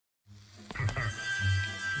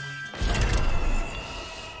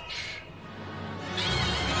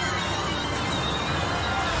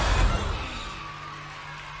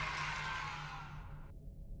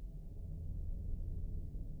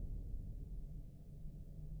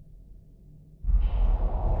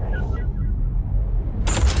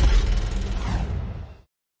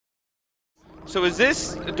So is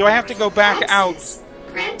this... Do I have to go back out?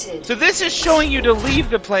 Granted. So this is showing you to leave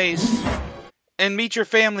the place and meet your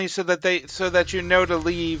family so that you know to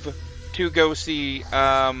leave to go see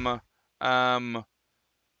the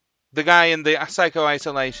guy in the psycho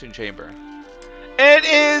isolation chamber. It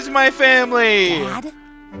is my family! Dad?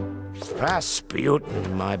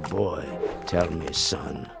 Rasputin, my boy. Tell me,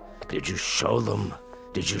 son, did you show them?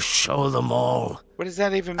 Did you show them all? What does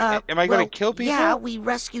that even mean? Am I going to kill people? Yeah, we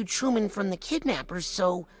rescued Truman from the kidnappers,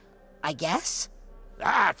 so I guess.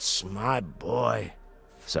 That's my boy.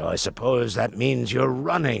 So I suppose that means you're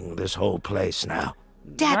running this whole place now.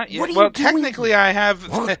 Dad, Not yet. what are Well, you doing? technically I have...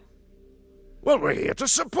 What? Well, we're here to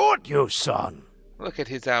support you, son. Look at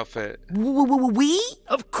his outfit. We?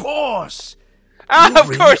 Of course. Ah, You of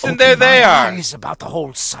really course, and there opened they my are. eyes about the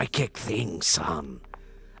whole psychic thing, son.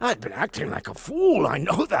 I'd been acting like a fool, I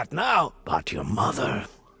know that now. But your mother,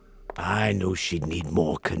 I knew she'd need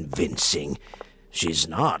more convincing. She's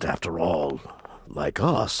not, after all, like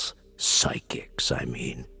us. Psychics, I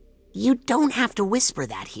mean. You don't have to whisper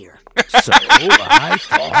that here. So I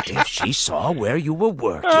thought if she saw where you were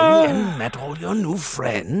working and met all your new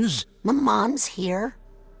friends... My mom's here.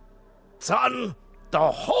 Son,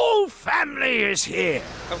 the whole family is here.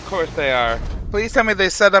 Of course they are. Please tell me they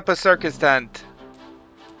set up a circus tent.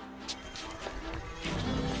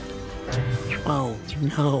 Oh,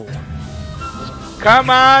 no.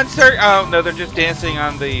 Come on, sir. Oh, no, they're just dancing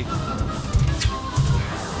on the...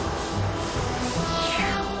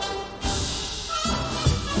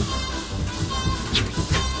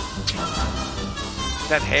 Is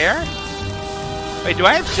that hair? Wait, do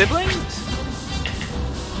I have siblings?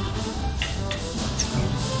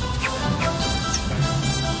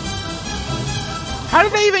 How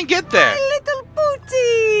did they even get there? My little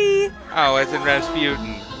booty! Oh, as in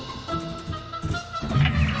Rasputin.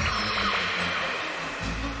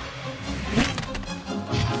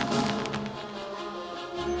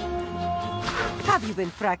 Have you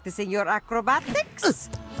been practicing your acrobatics?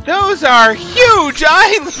 Those are huge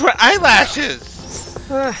eyelashes!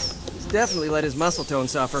 He's definitely let his muscle tone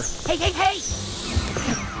suffer. Hey, hey, hey!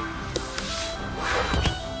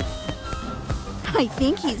 I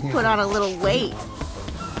think he's put on a little weight.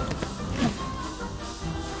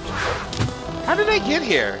 How did I get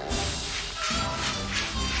here?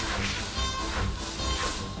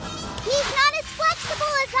 He's not as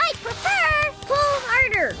flexible as I'd prefer. Pull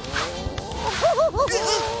harder.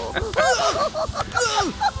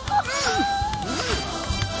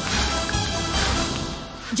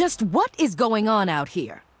 Just what is going on out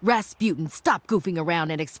here? Rasputin, stop goofing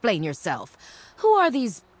around and explain yourself. Who are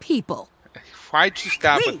these people? Why'd you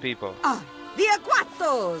stop with people? The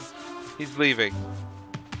Aguatos! He's leaving.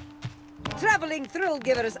 Traveling thrill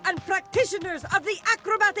givers and practitioners of the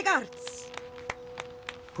acrobatic arts.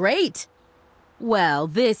 Great. Well,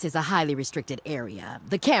 this is a highly restricted area.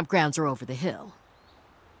 The campgrounds are over the hill.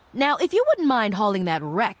 Now, if you wouldn't mind hauling that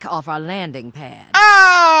wreck off our landing pad.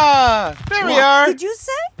 Ah! There we are! Did you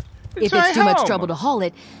say? If it's too much trouble to haul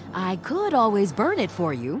it, I could always burn it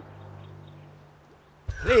for you.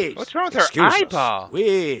 Please. What's wrong with her excuse us. eyeball?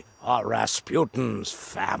 We are Rasputin's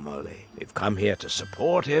family. We've come here to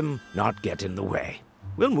support him, not get in the way.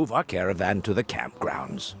 We'll move our caravan to the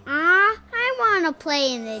campgrounds. I want to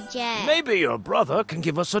play in the jet. Maybe your brother can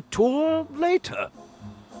give us a tour later.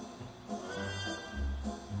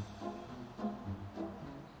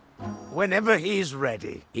 Whenever he's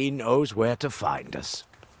ready, he knows where to find us.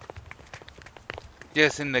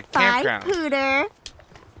 Yes, in the Bye, campground. Pooter.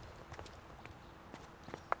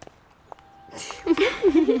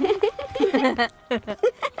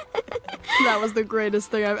 That was the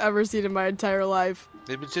greatest thing I've ever seen in my entire life.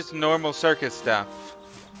 It was just normal circus stuff.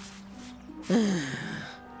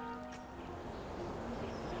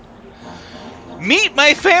 Meet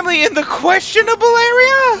my family in the questionable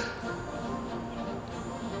area?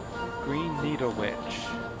 Green Needle Witch.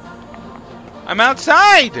 I'm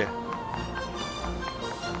outside!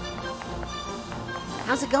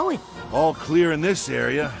 How's it going? All clear in this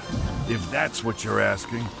area, if that's what you're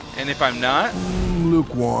asking. And if I'm not?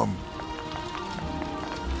 Lukewarm.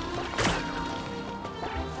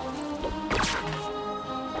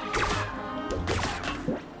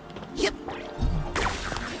 Yep.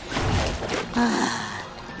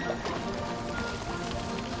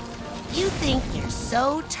 You think you're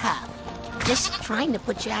so tough. Just trying to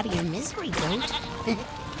put you out of your misery, don't?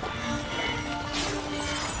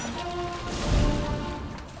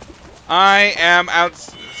 I am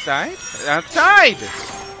outside? Outside!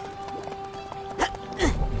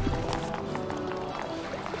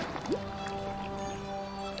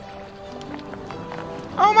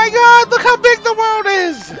 Oh my god, look how big the world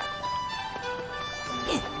is!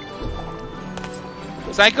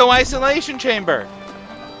 Psycho-isolation chamber.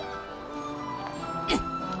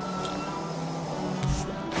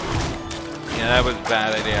 Yeah, that was a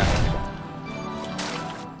bad idea.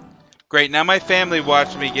 Great, now my family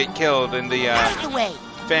watched me get killed in the Out of the way.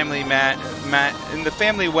 family in the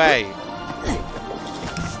family way.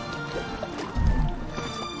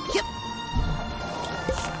 Yep.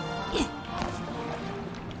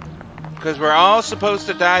 Because we're all supposed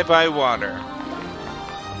to die by water.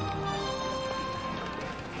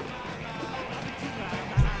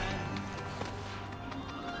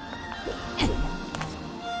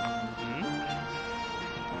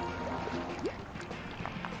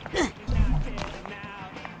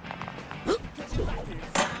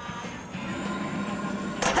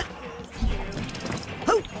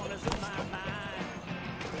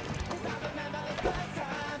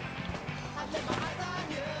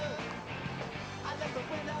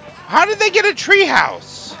 How did they get a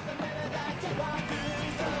treehouse?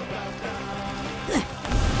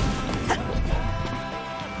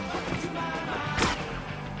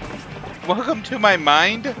 Welcome to my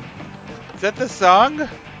mind? Is that the song?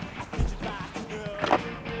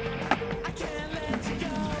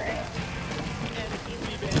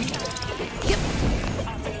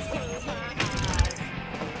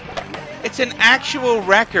 It's an actual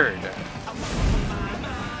record.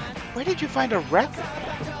 Where did you find a record?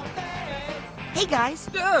 Hey, guys.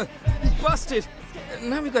 Busted.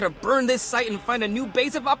 Now we gotta burn this site and find a new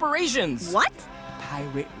base of operations. What?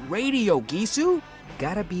 Pirate radio, Gisu.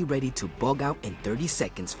 Gotta be ready to bug out in 30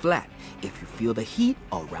 seconds flat if you feel the heat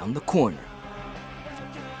around the corner.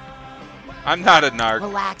 I'm not a narc.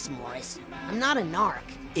 Relax, Morris. I'm not a narc.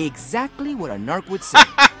 Exactly what a narc would say.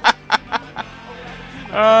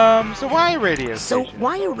 So why a radio So station?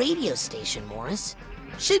 why a radio station, Morris?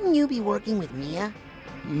 Shouldn't you be working with Mia?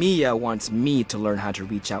 Mia wants me to learn how to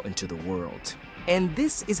reach out into the world. And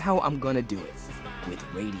this is how I'm gonna do it. With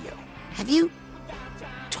radio. Have you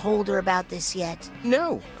told her about this yet?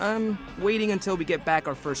 No, I'm waiting until we get back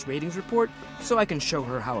our first ratings report so I can show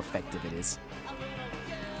her how effective it is.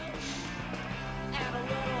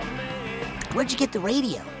 Where'd you get the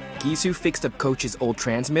radio? Gisu fixed up Coach's old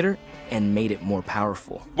transmitter and made it more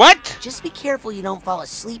powerful. What? Just be careful you don't fall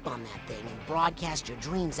asleep on that thing and broadcast your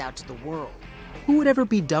dreams out to the world. Who would ever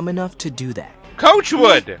be dumb enough to do that? Coach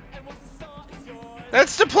would!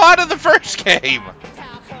 That's the plot of the first game!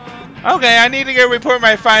 Okay, I need to go report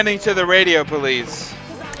my findings to the radio police.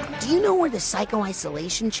 Do you know where the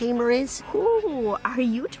psycho-isolation chamber is? Ooh, are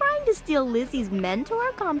you trying to steal Lizzie's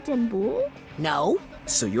mentor, Compton Bull? No,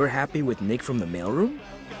 So you're happy with Nick from the mailroom?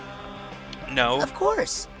 No. of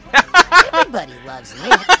course. Everybody loves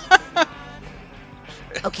Nick.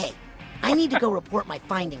 Okay, I need to go report my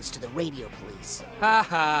findings to the radio police.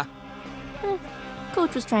 Haha.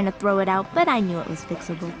 Coach was trying to throw it out, but I knew it was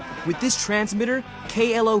fixable. With this transmitter,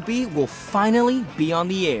 KLOB will finally be on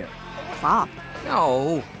the air. Pop.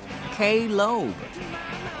 No, K-Lobe.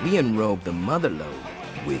 We enrobe the mother lobe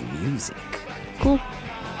with music. Cool.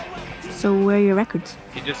 So where are your records?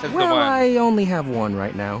 He just has the Well, one. I only have one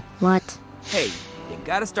right now. What? Hey, you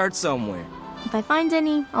gotta start somewhere. If I find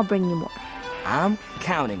any, I'll bring you more. I'm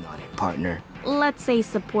counting on it, partner. Let's say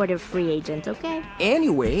supportive free agent, okay?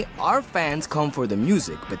 Anyway, our fans come for the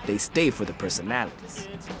music, but they stay for the personalities.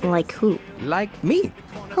 Like who? Like me.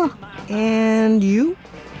 Huh. And you?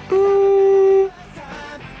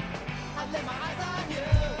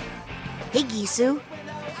 Hey, Gisu.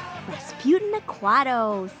 Rasputin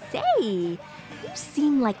Aquato. Say, you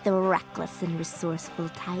seem like the reckless and resourceful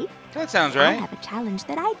type. That sounds I right. have a challenge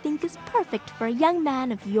that I think is perfect for a young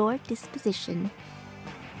man of your disposition.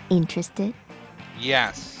 Interested?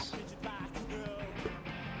 Yes.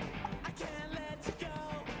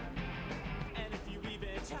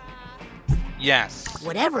 Yes.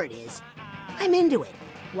 Whatever it is, I'm into it.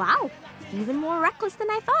 Wow, even more reckless than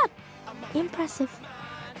I thought. Impressive.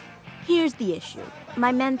 Here's the issue.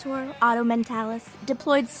 My mentor, Otto Mentalis,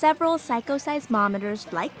 deployed several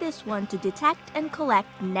psychoseismometers like this one to detect and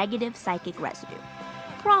collect negative psychic residue.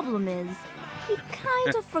 Problem is, he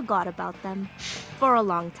kind of forgot about them for a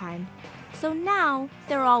long time. So now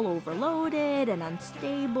they're all overloaded and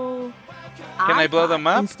unstable. Can I blow them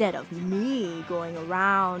thought up? Instead of me going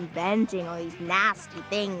around venting all these nasty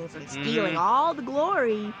things and stealing all the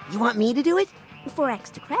glory You want me to do it? for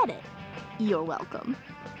extra credit, you're welcome.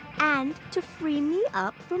 And to free me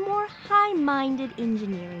up for more high-minded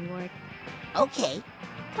engineering work. Okay.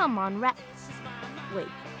 Come on, Wait,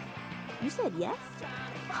 you said yes?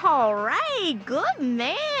 All right, good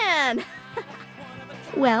man.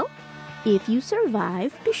 Well, if you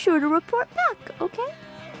survive, be sure to report back, okay?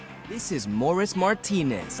 This is Morris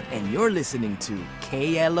Martinez, and you're listening to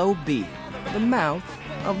KLOB, the mouth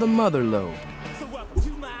of the mother lobe.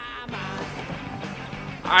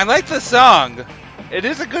 I like the song. It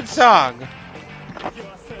is a good song.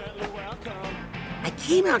 I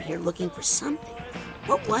came out here looking for something.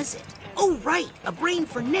 What was it? Oh, right, a brain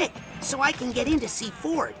for Nick, so I can get in to see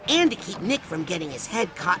Ford, and to keep Nick from getting his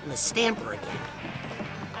head caught in the stamper again.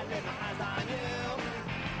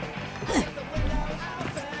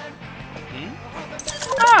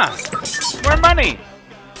 Ah, more money.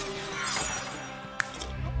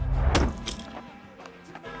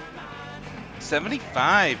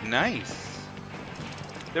 $75, nice.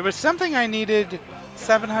 There was something I needed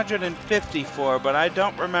 750 for, but I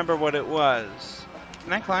don't remember what it was.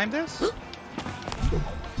 Can I climb this?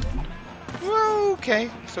 Well, okay,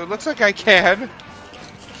 so it looks like I can.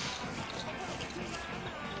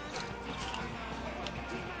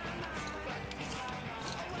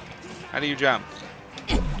 How do you jump?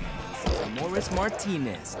 Morris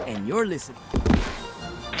Martinez, and you're listening.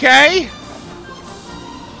 Okay.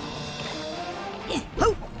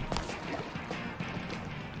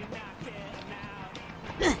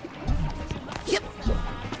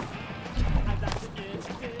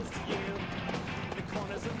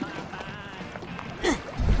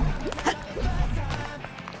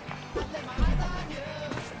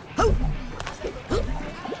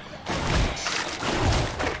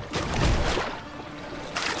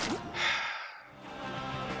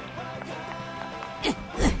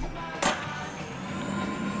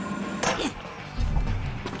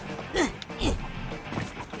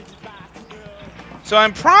 So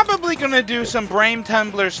I'm probably going to do some brain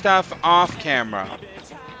tumbler stuff off camera.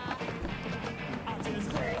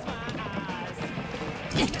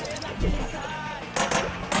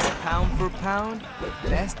 Pound for pound,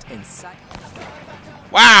 best in sight.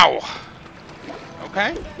 Wow.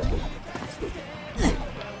 Okay.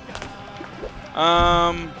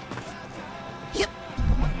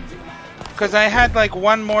 Because I had like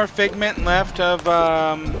one more figment left of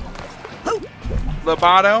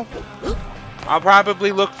Lobato. I'll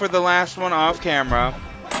probably look for the last one off camera.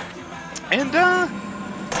 And,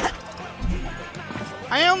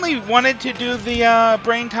 I only wanted to do the,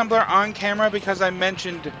 brain tumbler on camera because I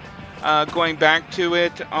mentioned, going back to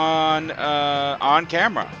it on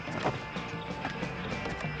camera.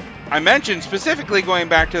 I mentioned specifically going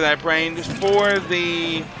back to that brain for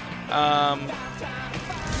the,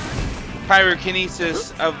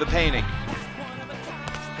 pyrokinesis of the painting.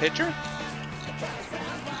 Picture?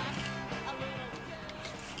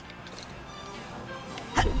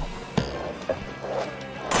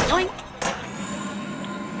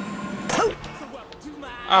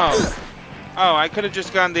 Oh, I could have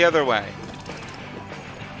just gone the other way.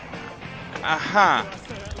 Aha.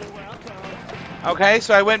 Okay,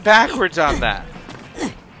 so I went backwards on that.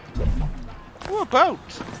 Ooh, a boat.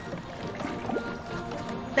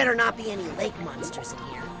 Better not be any lake monsters in here.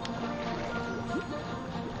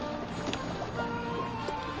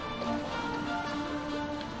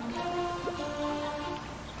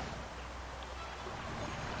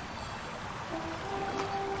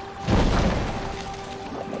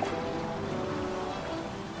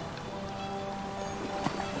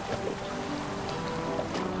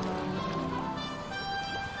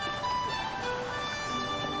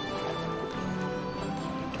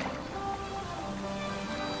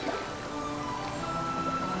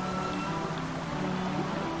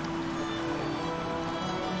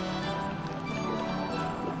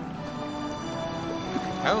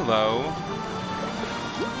 Hello.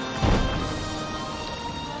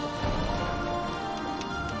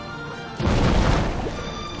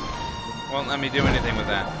 Won't let me do anything with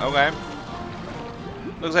that. Okay.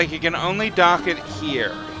 Looks like you can only dock it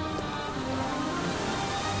here.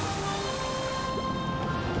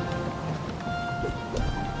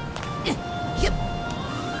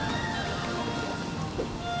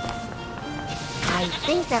 I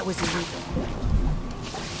think that was illegal.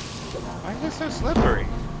 Why is it so slippery?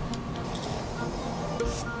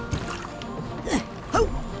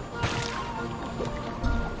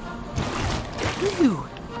 Ew.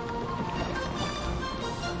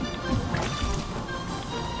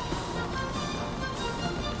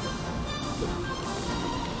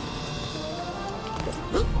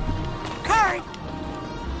 Card.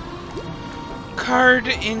 Card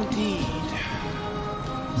indeed.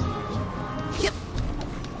 Yep.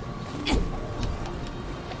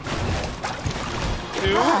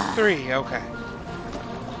 2, 3, okay.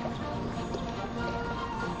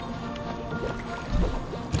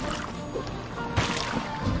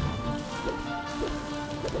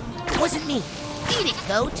 It wasn't me. Eat it,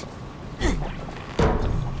 goat.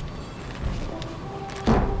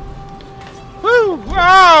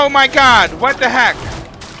 Oh my god, what the heck?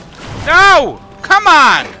 No! Come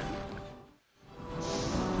on!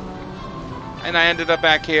 And I ended up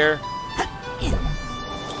back here.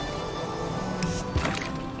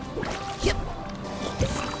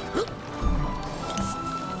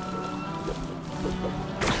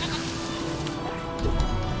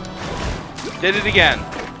 Did it again.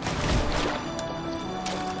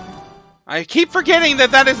 I keep forgetting that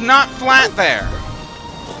that is not flat there.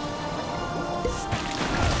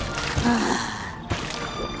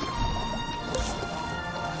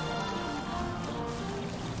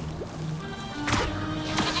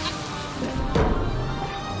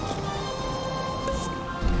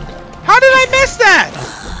 How did I miss that?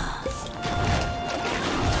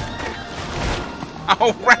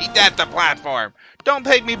 Oh, right at the platform. Don't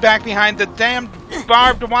take me back behind the damn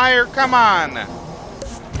barbed wire. Come on.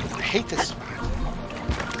 I hate this spot.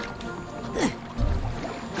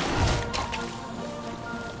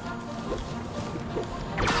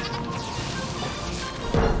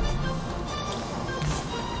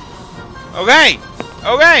 Okay.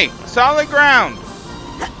 Okay. Solid ground.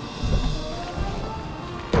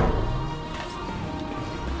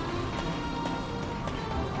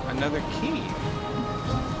 Another key.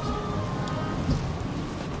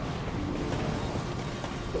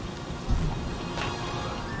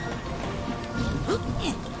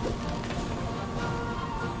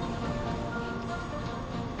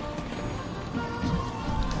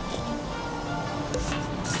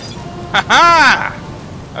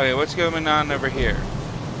 Ha-ha! Okay, what's going on over here?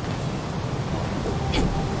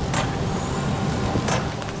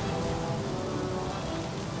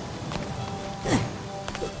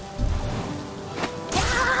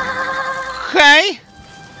 Okay.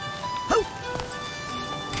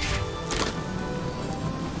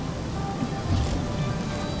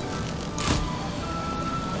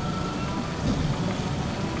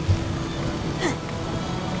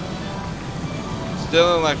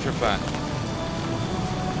 Still electrified.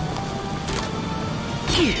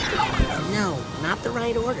 No, not the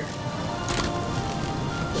right order.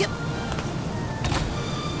 Yep.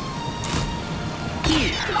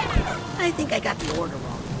 I think I got the order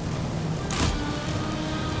wrong.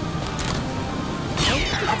 Nope,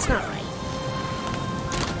 that's not right.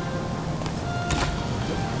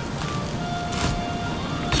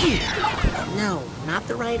 No, not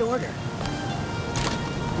the right order.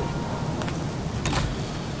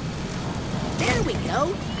 There we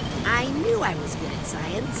go. I knew I was good at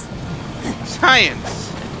science.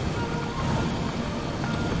 Science.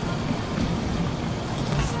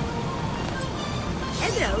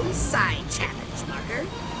 Hello, side challenge marker.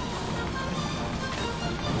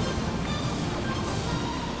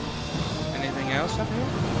 Anything else up here?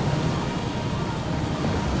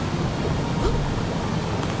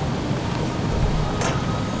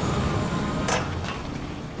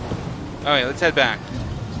 Alright, let's head back.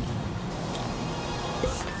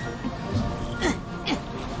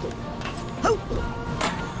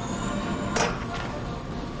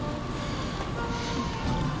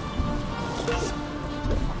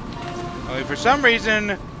 Only for some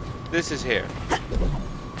reason, this is here.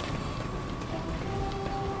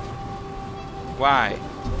 Why?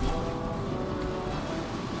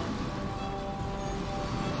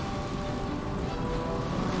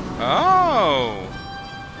 Oh!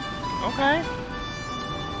 Okay.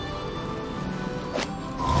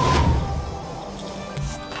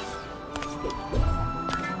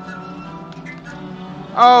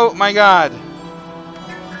 Oh my god!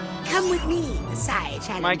 Come with me, side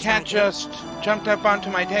challenge. My cat just jumped up onto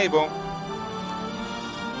my table.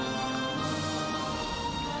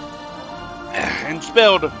 And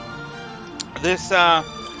spilled this,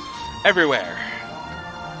 everywhere.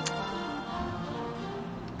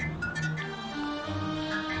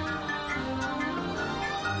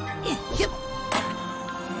 Yep.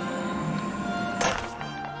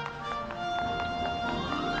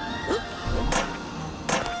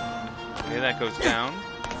 Okay, that goes down.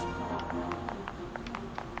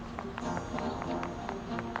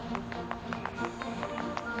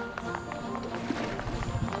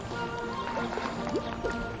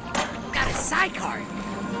 Got a sidecar.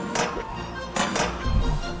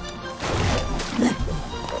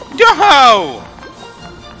 Yo!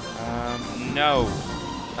 No.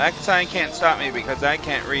 That sign can't stop me because I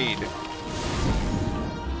can't read.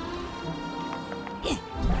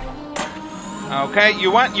 Okay,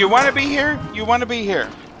 you want to be here? You want to be here.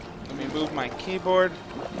 Let me move my keyboard.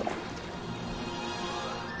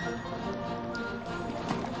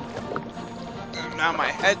 Now my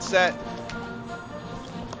headset.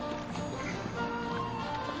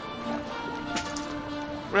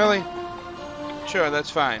 Really? Sure, that's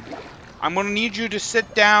fine. I'm gonna need you to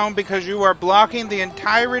sit down because you are blocking the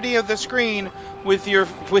entirety of the screen with your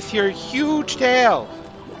huge tail.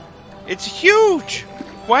 It's huge!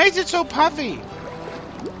 Why is it so puffy?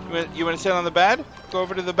 You wanna sit on the bed? Go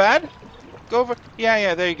over to the bed? Go over.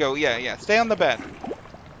 Yeah, there you go. Yeah. Stay on the bed.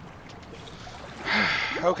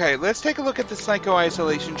 Okay, let's take a look at the Psycho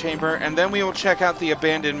Isolation Chamber, and then we will check out the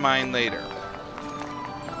abandoned mine later.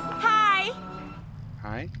 Hi!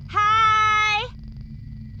 Hi? Hi!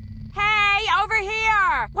 Hey, over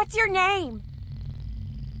here! What's your name?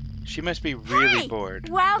 She must be really Hey, bored.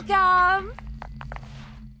 Welcome!